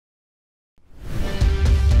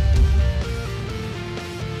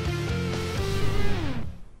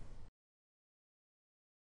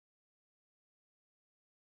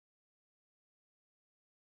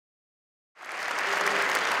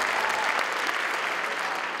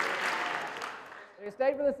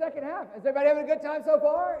stayed for the second half. Is everybody having a good time so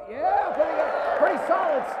far? Yeah, pretty good. Pretty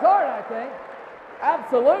solid start, I think.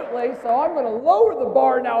 Absolutely. So I'm going to lower the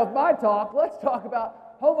bar now with my talk. Let's talk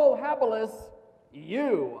about Homo habilis,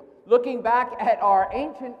 you. Looking back at our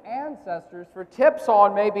ancient ancestors for tips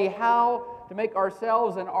on maybe how to make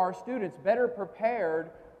ourselves and our students better prepared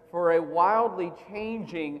for a wildly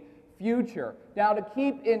changing future. Now, to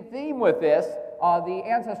keep in theme with this, the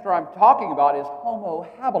ancestor I'm talking about is Homo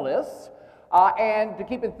habilis. And to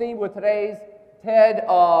keep in theme with today's TED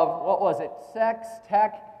of, what was it, sex,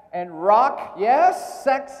 tech, and rock? Yes,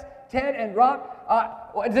 sex, TED, and rock.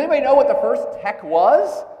 Does anybody know what the first tech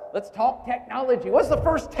was? Let's talk technology. What's the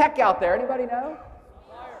first tech out there? Anybody know?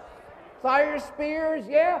 Fire spears,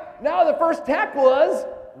 yeah. No, the first tech was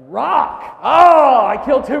rock. Oh, I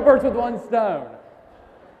killed two birds with one stone.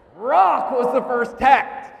 Rock was the first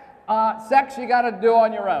tech. Sex you got to do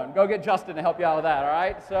on your own. Go get Justin to help you out with that, all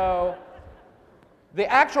right? So the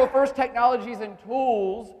actual first technologies and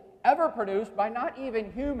tools ever produced by not even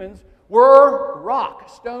humans were rock,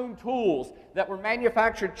 stone tools that were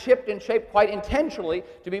manufactured, chipped, and shaped quite intentionally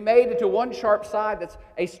to be made into one sharp side that's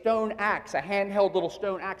a stone axe, a handheld little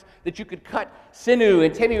stone axe that you could cut sinew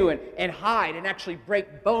and tinnew and hide and actually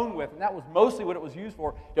break bone with. And that was mostly what it was used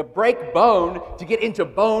for, to break bone, to get into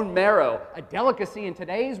bone marrow, a delicacy in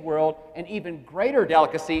today's world, an even greater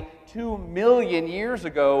delicacy 2 million years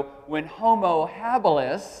ago when Homo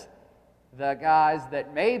habilis, the guys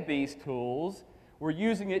that made these tools, were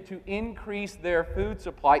using it to increase their food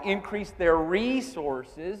supply, increase their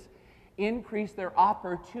resources, increase their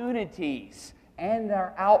opportunities and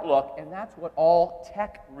their outlook. And that's what all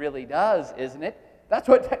tech really does, isn't it? That's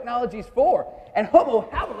what technology's for. And Homo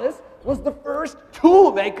habilis was the first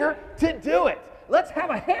tool maker to do it. Let's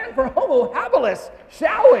have a hand for Homo habilis,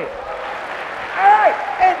 shall we? All right,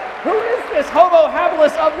 and who is this Homo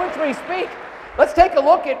habilis of which we speak? Let's take a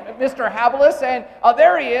look at Mr. Habilis, and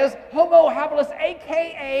there he is, Homo habilis,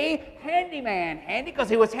 a.k.a. handyman. Handy because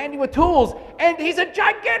he was handy with tools, and he's a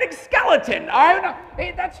gigantic skeleton. All right?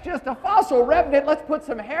 Hey, that's just a fossil remnant. Let's put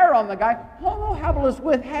some hair on the guy. Homo habilis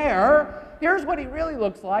with hair. Here's what he really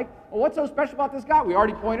looks like. Well, what's so special about this guy? We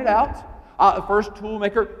already pointed out, the first tool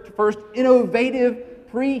maker, first innovative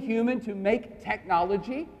pre-human to make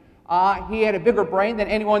technology. He had a bigger brain than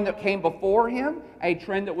anyone that came before him, a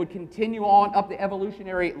trend that would continue on up the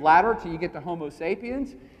evolutionary ladder till you get to Homo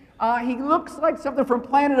sapiens. He looks like something from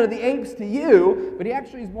Planet of the Apes to you, but he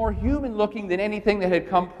actually is more human-looking than anything that had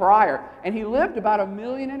come prior. And he lived about 1.5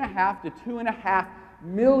 million to 2.5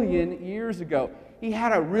 million years ago. He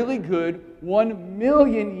had a really good 1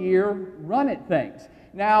 million year run at things.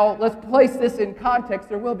 Now, let's place this in context.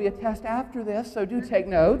 There will be a test after this, so do take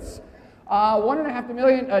notes.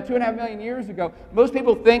 2.5 million years ago, most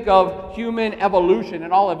people think of human evolution,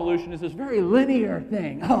 and all evolution is this very linear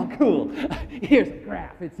thing. Oh, cool. Here's a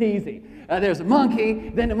graph. It's easy. There's a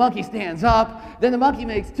monkey, then the monkey stands up, then the monkey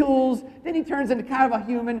makes tools, then he turns into kind of a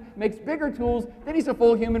human, makes bigger tools, then he's a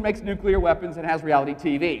full human, makes nuclear weapons, and has reality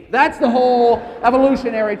TV. That's the whole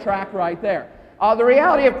evolutionary track right there. The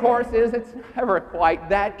reality, of course, is it's never quite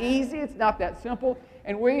that easy. It's not that simple.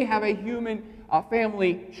 And we have a human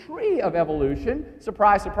family tree of evolution.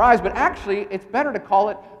 Surprise, surprise. But actually, it's better to call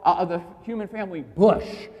it the human family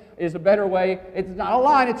bush is a better way. It's not a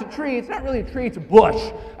line, it's a tree. It's not really a tree, it's a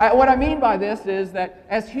bush. What I mean by this is that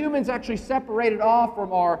as humans actually separated off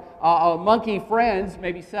from our monkey friends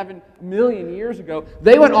maybe 7 million years ago,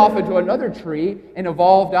 they went off into another tree and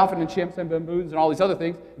evolved off into chimps and baboons and all these other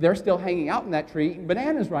things. They're still hanging out in that tree eating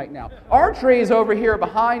bananas right now. Our tree is over here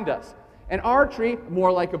behind us. And our tree, more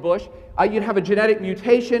like a bush, you'd have a genetic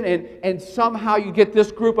mutation and somehow you get this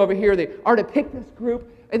group over here. They are to pick this group,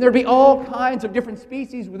 and there'd be all kinds of different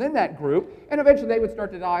species within that group, and eventually they would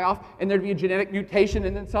start to die off, and there'd be a genetic mutation,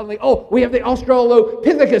 and then suddenly, oh, we have the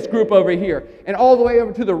Australopithecus group over here. And all the way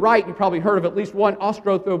over to the right, you probably heard of at least one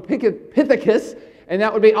Australopithecus, and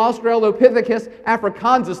that would be Australopithecus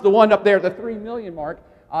africanus, the one up there, the 3 million mark.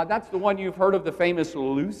 That's the one you've heard of, the famous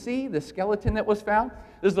Lucy, the skeleton that was found.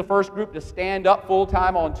 This is the first group to stand up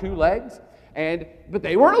full-time on 2 legs. But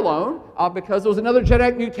they weren't alone because there was another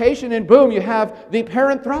genetic mutation, and boom, you have the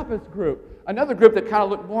Paranthropus group, another group that kind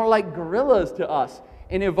of looked more like gorillas to us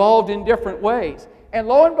and evolved in different ways. And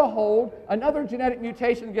lo and behold, another genetic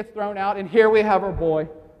mutation gets thrown out, and here we have our boy,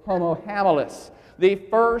 Homo habilis, the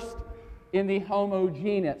first in the Homo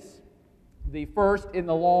genus, the first in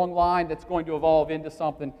the long line that's going to evolve into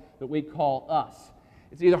something that we call us.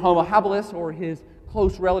 It's either Homo habilis or his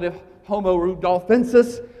close relative Homo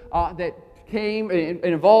rudolfensis that came and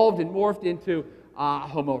evolved and morphed into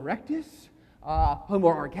Homo erectus, Homo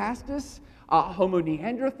ergastus, Homo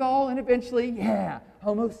neanderthal, and eventually,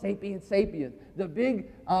 Homo sapiens sapiens, the big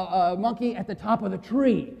monkey at the top of the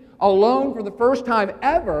tree, alone for the first time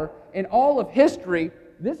ever in all of history.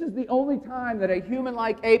 This is the only time that a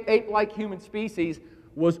human-like ape-like human species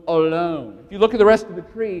was alone. If you look at the rest of the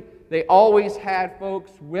tree, they always had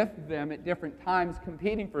folks with them at different times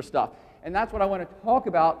competing for stuff. And that's what I want to talk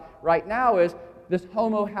about right now is this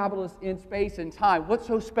Homo habilis in space and time. What's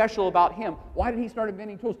so special about him? Why did he start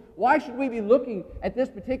inventing tools? Why should we be looking at this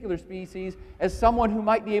particular species as someone who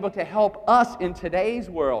might be able to help us in today's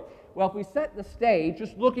world? Well, if we set the stage,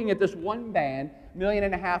 just looking at this one band, 1.5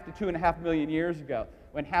 million to 2.5 million years ago,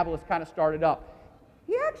 when habilis kind of started up,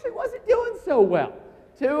 he actually wasn't doing so well.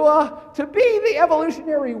 To be the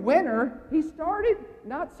evolutionary winner, he started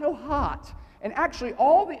not so hot. And actually,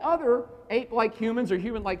 all the other ape-like humans or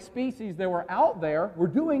human-like species that were out there were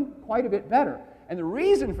doing quite a bit better. And the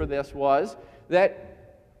reason for this was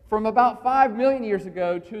that from about 5 million years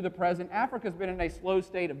ago to the present, Africa's been in a slow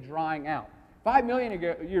state of drying out. 5 million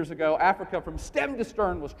years ago, Africa from stem to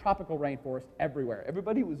stern was tropical rainforest everywhere.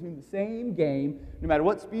 Everybody was in the same game. No matter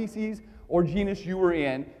what species or genus you were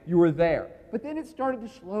in, you were there. But then it started to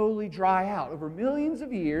slowly dry out over millions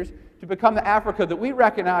of years to become the Africa that we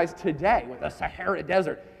recognize today with the Sahara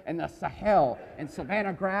Desert and the Sahel and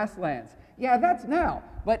savanna grasslands. Yeah, that's now.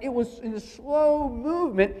 But it was in a slow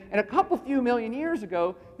movement, and a few million years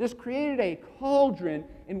ago, this created a cauldron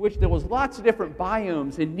in which there was lots of different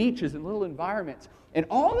biomes and niches and little environments. And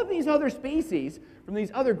all of these other species from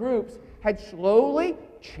these other groups had slowly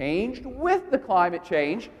changed with the climate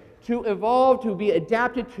change to evolve, to be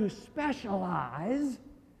adapted, to specialize,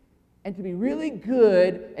 and to be really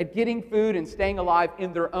good at getting food and staying alive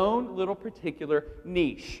in their own little particular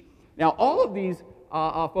niche. Now, all of these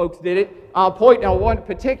folks did it. I'll point now one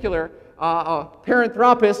particular,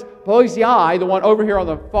 Paranthropus boisei, the one over here on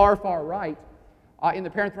the far right, in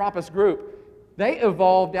the Paranthropus group. They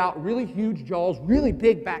evolved out really huge jaws, really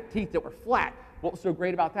big back teeth that were flat. What was so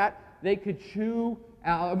great about that? They could chew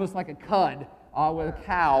almost like a cud with a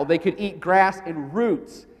cow. They could eat grass and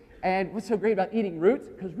roots. And what's so great about eating roots?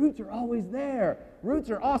 Because roots are always there.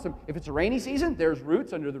 Roots are awesome. If it's a rainy season, there's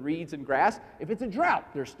roots under the reeds and grass. If it's a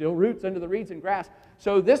drought, there's still roots under the reeds and grass.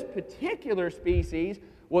 So this particular species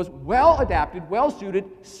was well adapted, well suited,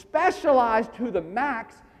 specialized to the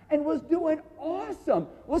max, and was doing awesome,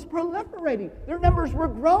 was proliferating. Their numbers were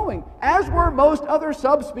growing, as were most other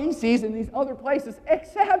subspecies in these other places,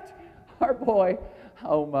 except our boy,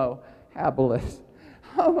 Homo habilis.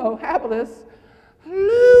 Homo habilis,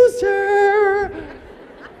 loser.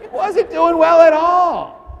 He wasn't doing well at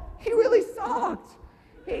all. He really sucked.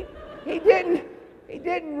 He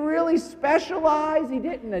didn't really specialize. He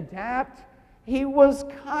didn't adapt. He was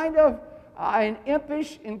kind of an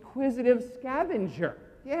impish, inquisitive scavenger.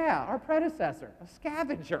 Yeah, our predecessor, a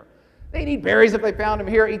scavenger. They'd eat berries if they found them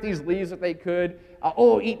here, eat these leaves if they could,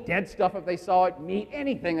 eat dead stuff if they saw it, meat,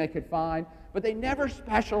 anything they could find. But they never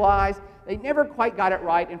specialized. They never quite got it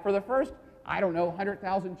right. And for the first,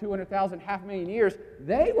 100,000, 200,000, 500,000 years,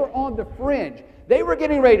 they were on the fringe. They were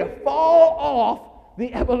getting ready to fall off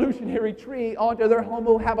the evolutionary tree onto their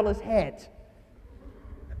Homo habilis head.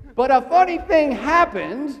 But a funny thing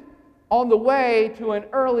happened on the way to an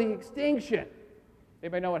early extinction.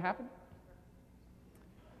 Anybody know what happened?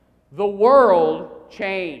 The world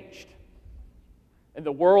changed. And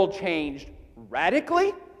the world changed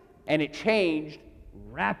radically, and it changed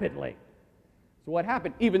rapidly. So what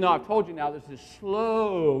happened? Even though I've told you now there's this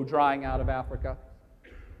slow drying out of Africa,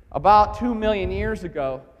 about 2 million years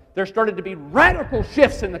ago, there started to be radical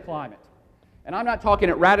shifts in the climate. And I'm not talking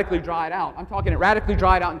it radically dried out. I'm talking it radically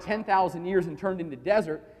dried out in 10,000 years and turned into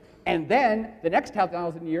desert. And then the next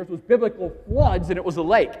 10,000 years was biblical floods, and it was a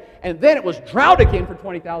lake. And then it was drought again for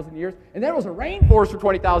 20,000 years. And then it was a rainforest for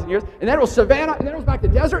 20,000 years. And then it was savanna. And then it was back to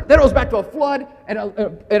desert. Then it was back to a flood and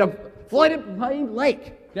a flooded plain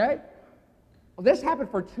lake. Okay? Well, this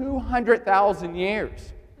happened for 200,000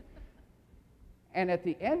 years. And at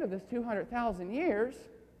the end of this 200,000 years,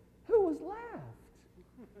 who was left?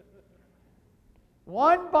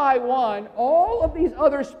 One by one, all of these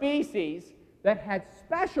other species that had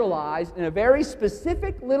specialized in a very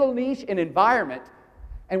specific little niche and environment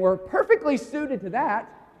and were perfectly suited to that,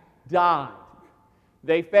 died.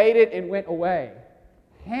 They faded and went away.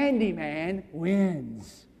 Handyman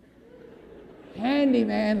wins.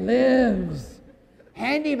 Handyman lives.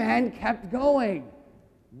 Handyman kept going.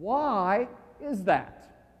 Why is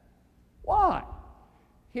that? Why?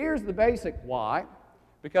 Here's the basic why.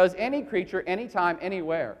 Because any creature, anytime,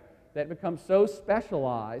 anywhere, that becomes so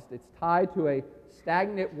specialized, it's tied to a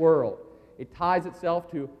stagnant world. It ties itself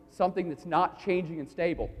to something that's not changing and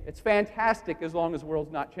stable. It's fantastic as long as the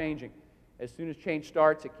world's not changing. As soon as change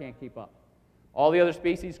starts, it can't keep up. All the other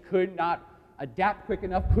species could not adapt quick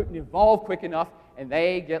enough, couldn't evolve quick enough, and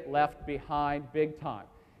they get left behind big time.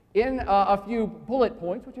 In a few bullet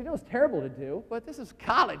points, which I know is terrible to do, but this is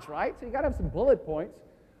college, right? So you got to have some bullet points.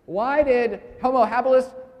 Why did Homo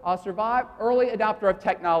habilis survive? Early adopter of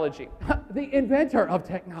technology, the inventor of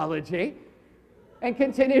technology, and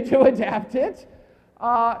continued to adapt it.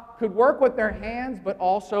 Could work with their hands, but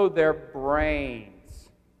also their brains.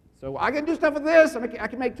 So I can do stuff with this, I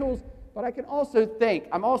can make tools, but I can also think.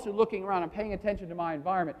 I'm also looking around, I'm paying attention to my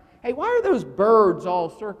environment. Hey, why are those birds all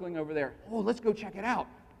circling over there? Oh, let's go check it out.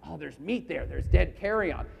 Oh, there's meat there, there's dead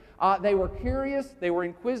carrion. They were curious, they were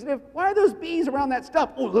inquisitive. Why are those bees around that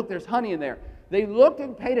stuff? Oh, look, there's honey in there. They looked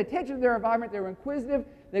and paid attention to their environment, they were inquisitive,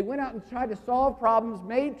 they went out and tried to solve problems,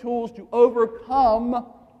 made tools to overcome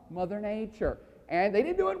Mother Nature. And they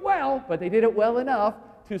didn't do it well, but they did it well enough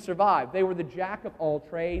to survive. They were the jack of all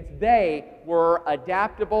trades. They were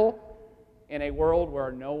adaptable in a world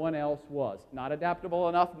where no one else was. Not adaptable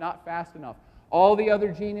enough, not fast enough. All the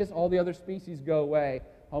other genus, all the other species go away.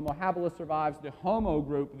 Homo habilis survives. The Homo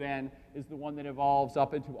group then is the one that evolves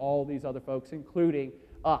up into all these other folks, including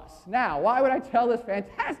us. Now, why would I tell this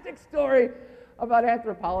fantastic story about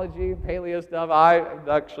anthropology, paleo stuff? I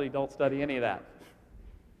actually don't study any of that.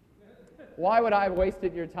 Why would I have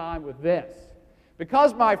wasted your time with this?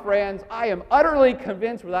 Because, my friends, I am utterly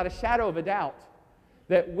convinced without a shadow of a doubt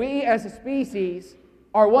that we as a species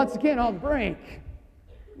are once again on the brink.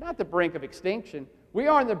 Not the brink of extinction. We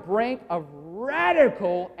are on the brink of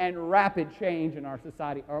radical and rapid change in our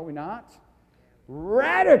society, are we not?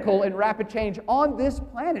 Radical and rapid change on this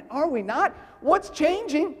planet, are we not? What's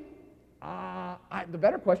changing? The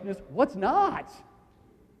better question is, what's not?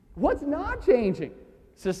 What's not changing?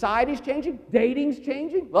 Society's changing, dating's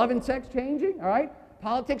changing, love and sex changing, all right?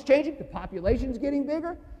 Politics changing, the population's getting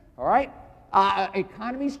bigger, all right?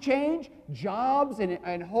 Economies change, jobs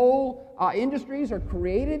and whole industries are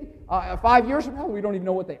created 5 years from now. We don't even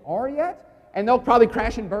know what they are yet, and they'll probably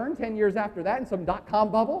crash and burn 10 years after that in some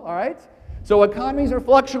dot-com bubble, all right? So economies are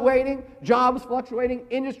fluctuating, jobs fluctuating,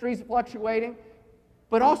 industries fluctuating,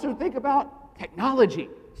 but also think about technology.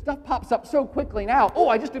 Stuff pops up so quickly now. Oh,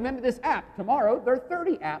 I just invented this app. Tomorrow, there are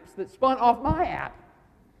 30 apps that spun off my app.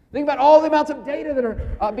 Think about all the amounts of data that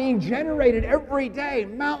are being generated every day,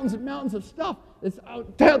 mountains and mountains of stuff. It's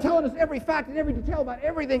telling us every fact and every detail about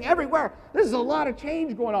everything, everywhere. This is a lot of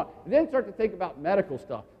change going on. And then start to think about medical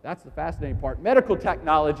stuff. That's the fascinating part. Medical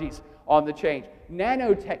technologies on the change.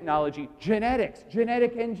 Nanotechnology, genetics,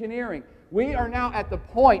 genetic engineering. We are now at the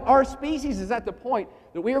point, our species is at the point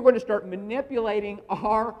that we are going to start manipulating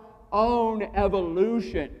our own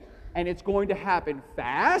evolution. And it's going to happen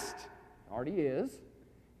fast, it already is,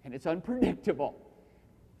 and it's unpredictable.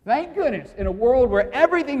 Thank goodness, in a world where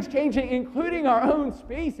everything's changing, including our own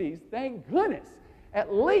species, thank goodness,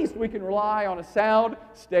 at least we can rely on a sound,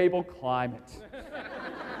 stable climate.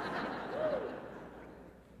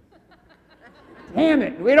 Damn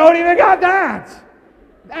it, we don't even got that!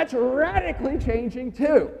 That's radically changing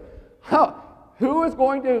too. Who is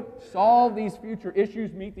going to solve these future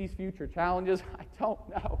issues, meet these future challenges? I don't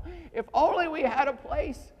know. If only we had a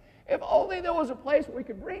place, if only there was a place where we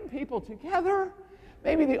could bring people together,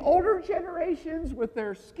 maybe the older generations with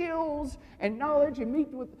their skills and knowledge, and meet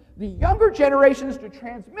with the younger generations to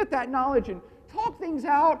transmit that knowledge and talk things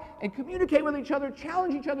out and communicate with each other,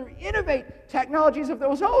 challenge each other, innovate technologies. If there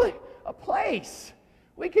was only a place,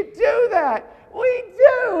 we could do that. We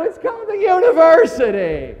do. It's called the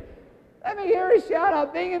university. Let me hear a shout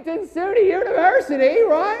out, Binghamton SUNY University,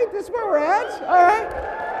 right? That's where we're at, all right?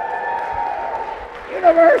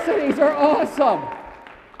 Universities are awesome.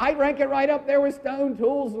 I rank it right up there with stone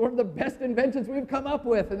tools, one of the best inventions we've come up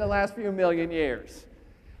with in the last few million years.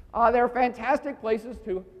 They're fantastic places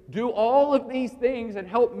to do all of these things and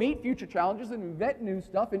help meet future challenges and invent new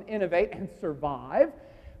stuff and innovate and survive.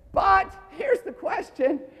 But here's the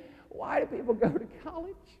question, why do people go to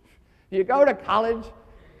college? Do you go to college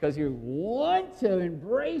because you want to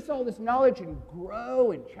embrace all this knowledge and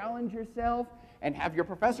grow and challenge yourself and have your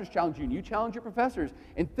professors challenge you and you challenge your professors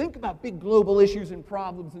and think about big global issues and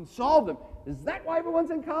problems and solve them? Is that why everyone's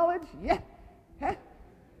in college? Yeah. Huh?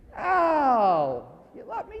 Oh, you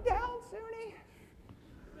let me down,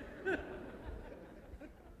 SUNY?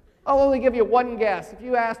 I'll only give you one guess. If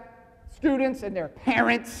you ask students and their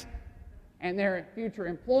parents and their future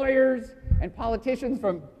employers and politicians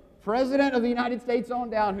from President of the United States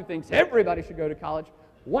on down who thinks everybody should go to college,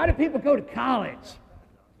 why do people go to college?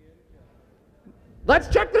 Let's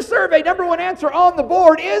check the survey. Number one answer on the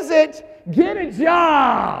board, is it get a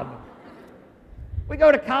job. We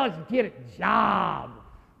go to college to get a job.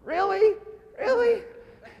 Really? Really?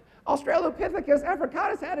 Australopithecus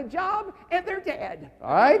africanus had a job, and they're dead,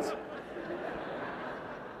 all right?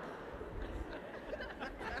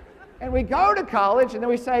 And we go to college, and then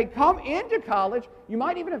we say, come into college. You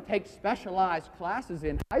might even have to take specialized classes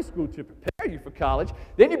in high school to prepare you for college.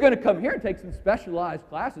 Then you're going to come here and take some specialized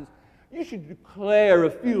classes. You should declare a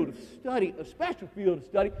field of study, a special field of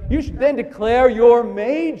study. You should then declare your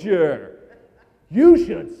major. You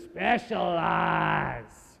should specialize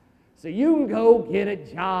so you can go get a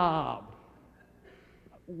job.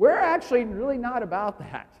 We're actually really not about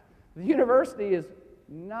that. The university is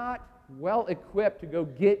not well equipped to go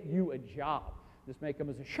get you a job. This may come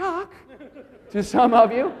as a shock to some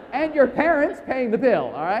of you and your parents paying the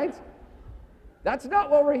bill, all right? That's not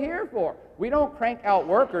what we're here for. We don't crank out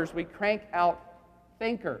workers, we crank out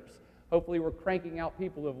thinkers. Hopefully we're cranking out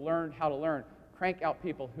people who have learned how to learn, crank out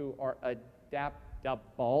people who are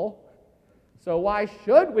adaptable. So why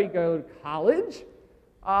should we go to college?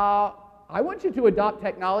 I want you to adopt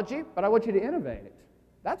technology, but I want you to innovate it.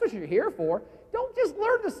 That's what you're here for. Don't just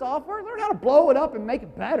learn the software, learn how to blow it up and make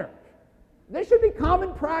it better. This should be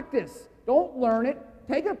common practice. Don't learn it,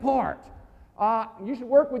 take it apart. You should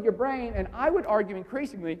work with your brain, and I would argue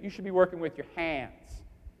increasingly you should be working with your hands.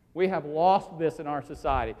 We have lost this in our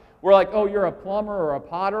society. We're like, oh, you're a plumber or a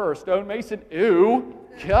potter or a stonemason? Ew.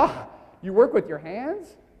 Yeah. You work with your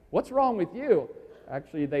hands? What's wrong with you?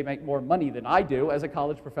 Actually, they make more money than I do as a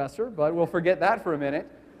college professor, but we'll forget that for a minute.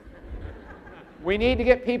 We need to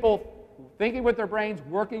get people thinking with their brains,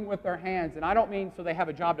 working with their hands, and I don't mean so they have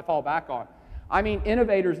a job to fall back on. I mean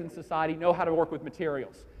innovators in society know how to work with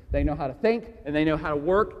materials. They know how to think, and they know how to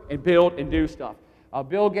work and build and do stuff.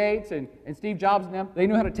 Bill Gates and Steve Jobs and them, they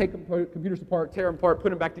know how to take computers apart, tear them apart, put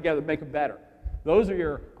them back together, make them better. Those are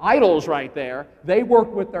your idols right there. They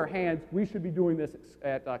work with their hands. We should be doing this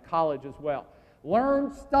at college as well.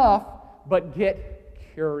 Learn stuff, but get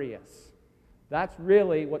curious. That's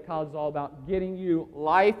really what college is all about, getting you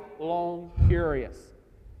lifelong curious.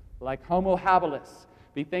 Like Homo habilis,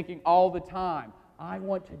 be thinking all the time, I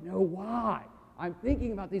want to know why. I'm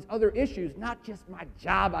thinking about these other issues, not just my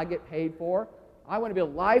job I get paid for. I want to be a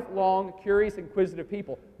lifelong, curious, inquisitive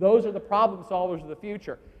people. Those are the problem solvers of the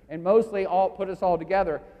future. And mostly, put us all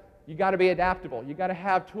together, you got to be adaptable. You got to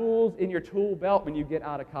have tools in your tool belt when you get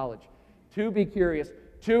out of college. To be curious,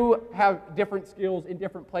 to have different skills in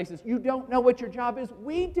different places. You don't know what your job is.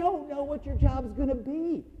 We don't know what your job is going to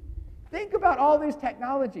be. Think about all these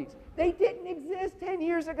technologies. They didn't exist 10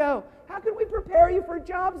 years ago. How can we prepare you for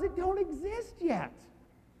jobs that don't exist yet?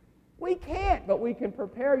 We can't, but we can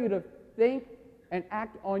prepare you to think and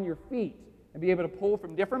act on your feet and be able to pull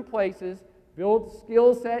from different places, build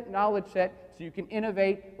skill set, knowledge set, so you can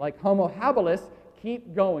innovate like Homo habilis.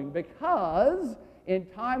 Keep going, because in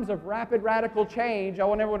times of rapid radical change, I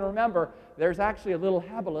want everyone to remember, there's actually a little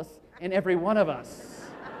habilis in every one of us.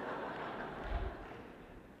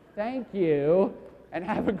 Thank you, and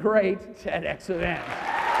have a great TEDx event.